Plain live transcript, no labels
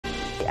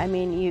I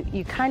mean,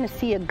 you kind of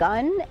see a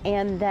gun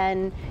and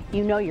then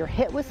you know you're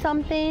hit with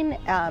something.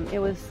 It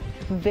was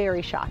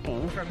very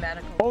shocking.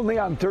 Only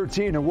on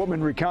 13, a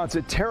woman recounts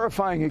a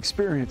terrifying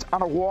experience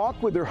on a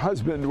walk with her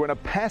husband when a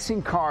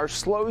passing car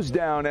slows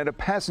down and a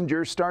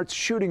passenger starts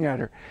shooting at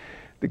her.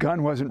 The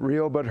gun wasn't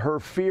real, but her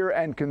fear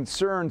and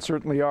concern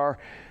certainly are.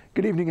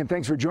 Good evening and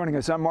thanks for joining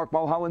us. I'm Mark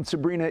Mulholland.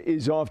 Sabrina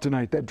is off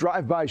tonight. That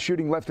drive-by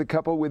shooting left the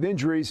couple with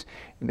injuries,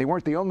 and they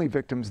weren't the only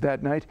victims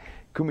that night.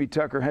 Kumi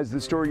Tucker has the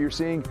story you're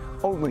seeing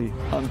only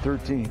on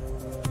 13.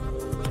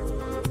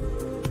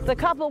 The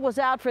couple was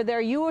out for their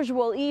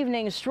usual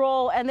evening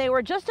stroll, and they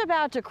were just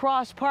about to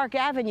cross Park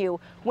Avenue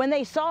when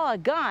they saw a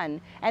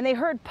gun, and they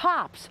heard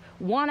pops,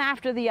 one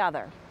after the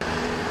other.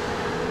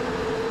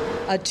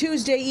 A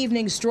Tuesday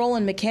evening stroll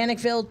in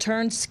Mechanicville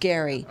turned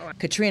scary.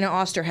 Katrina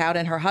Osterhout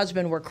and her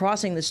husband were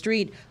crossing the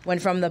street when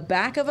from the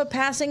back of a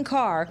passing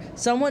car,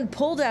 someone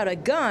pulled out a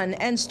gun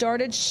and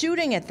started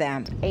shooting at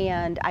them.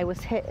 And I was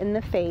hit in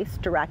the face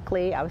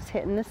directly, I was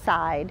hit in the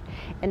side,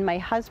 and my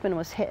husband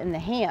was hit in the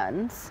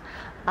hands.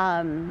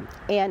 And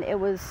it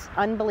was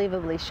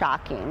unbelievably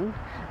shocking.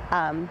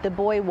 The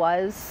boy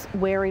was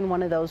wearing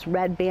one of those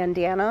red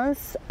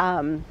bandanas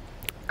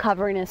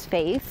covering his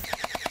face.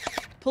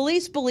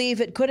 Police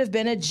believe it could have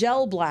been a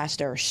gel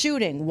blaster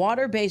shooting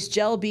water-based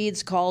gel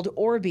beads called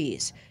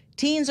Orbeez.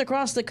 Teens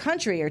across the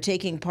country are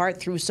taking part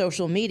through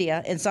social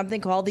media in something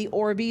called the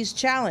Orbeez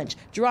Challenge,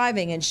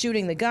 driving and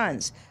shooting the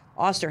guns.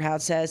 Osterhout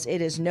says it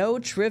is no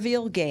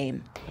trivial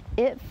game.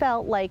 It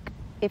felt like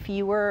if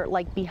you were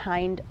like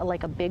behind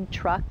like a big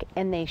truck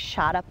and they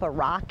shot up a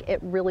rock, it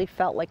really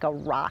felt like a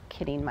rock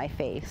hitting my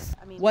face.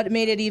 What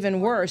made it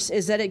even worse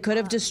is that it could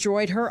have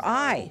destroyed her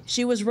eye.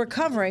 She was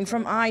recovering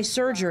from eye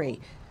surgery.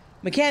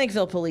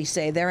 Mechanicville police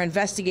say they're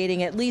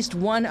investigating at least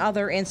one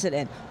other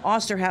incident.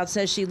 Osterhout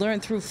says she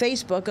learned through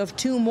Facebook of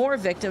 2 more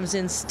victims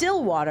in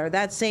Stillwater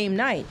that same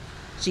night.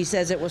 She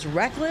says it was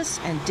reckless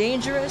and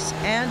dangerous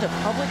and a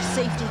public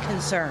safety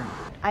concern.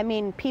 I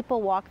mean,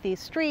 people walk these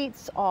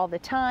streets all the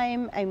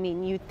time. I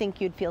mean, you'd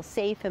think you'd feel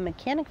safe in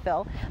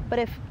Mechanicville, but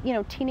if,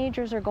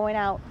 teenagers are going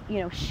out,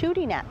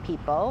 shooting at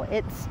people,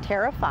 it's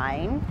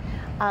terrifying.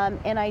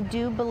 And I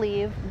do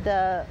believe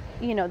the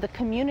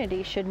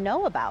community should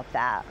know about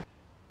that.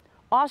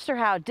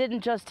 Osterhout didn't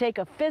just take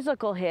a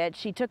physical hit,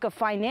 she took a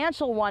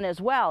financial one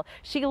as well.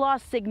 She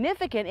lost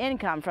significant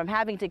income from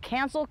having to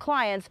cancel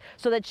clients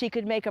so that she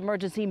could make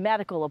emergency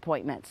medical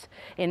appointments.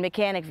 In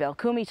Mechanicville,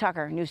 Kumi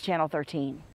Tucker, News Channel 13.